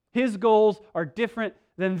 His goals are different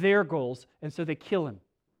than their goals, and so they kill him.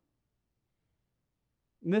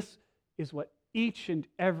 And this is what each and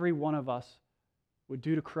every one of us would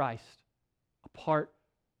do to Christ apart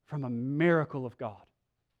from a miracle of God.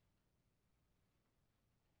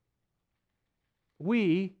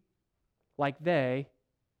 We, like they,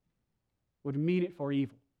 would mean it for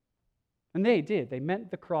evil. And they did. They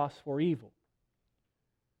meant the cross for evil.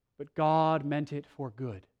 But God meant it for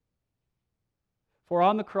good. For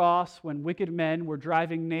on the cross, when wicked men were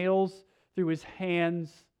driving nails through his hands,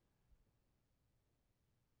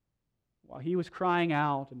 while he was crying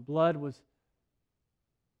out and blood was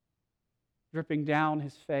dripping down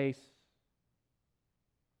his face,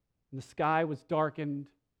 and the sky was darkened,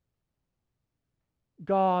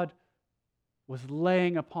 God was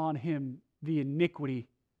laying upon him the iniquity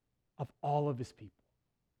of all of his people.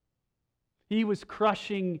 He was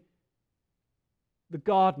crushing the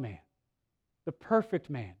God-man, the perfect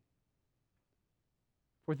man,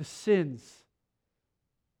 for the sins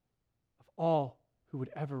of all who would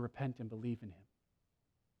ever repent and believe in him.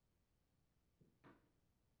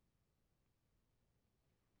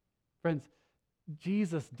 Friends,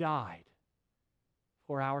 Jesus died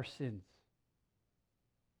for our sins.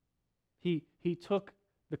 He took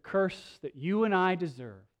the curse that you and I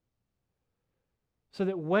deserve, so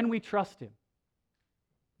that when we trust him,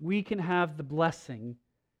 we can have the blessing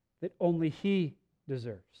that only he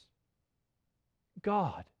deserves.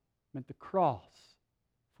 God meant the cross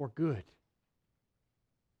for good.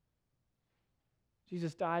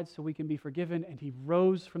 Jesus died so we can be forgiven, and he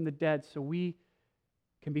rose from the dead so we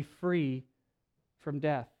can be free from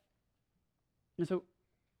death. And so,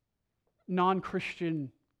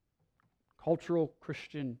 non-Christian, cultural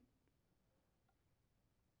Christian,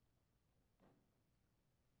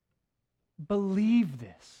 believe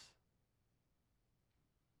this.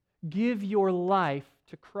 Give your life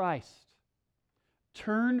to Christ.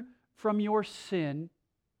 Turn from your sin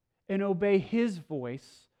and obey his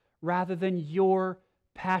voice rather than your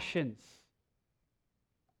passions.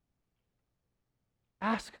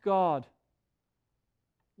 Ask God,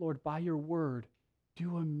 Lord, by your word,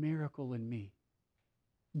 do a miracle in me.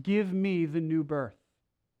 Give me the new birth.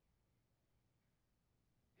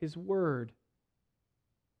 His word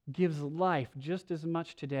gives life just as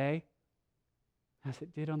much today as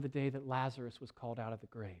it did on the day that Lazarus was called out of the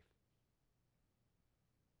grave.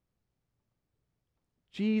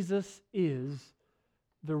 Jesus is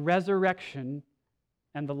the resurrection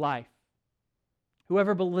and the life.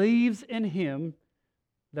 Whoever believes in him,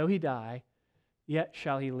 though he die, yet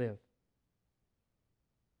shall he live.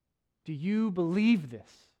 Do you believe this?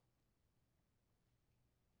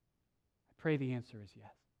 I pray the answer is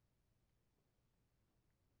yes.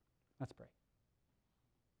 Let's pray.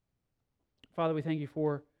 Father, we thank you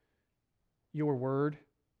for your word.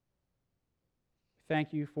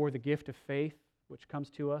 Thank you for the gift of faith which comes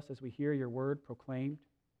to us as we hear your word proclaimed.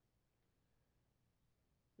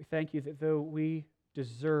 We thank you that though we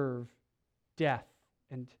deserve death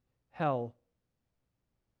and hell,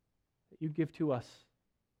 that you give to us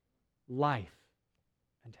life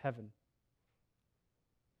and heaven.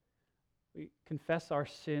 We confess our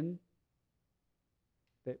sin,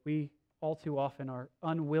 that we all too often are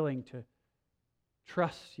unwilling to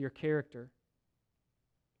trust your character,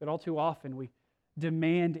 that all too often we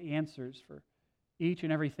demand answers for each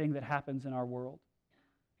and everything that happens in our world.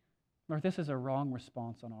 Lord, this is a wrong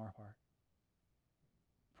response on our part.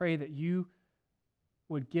 Pray that you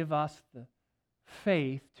would give us the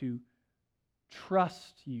faith to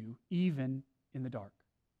trust you even in the dark.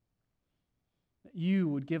 That you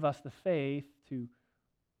would give us the faith to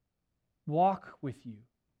walk with you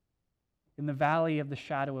in the valley of the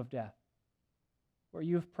shadow of death, where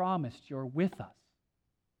you have promised you're with us.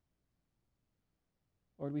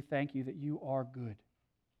 Lord, we thank you that you are good.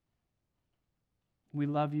 We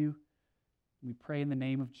love you. We pray in the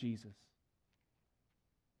name of Jesus.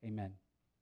 Amen.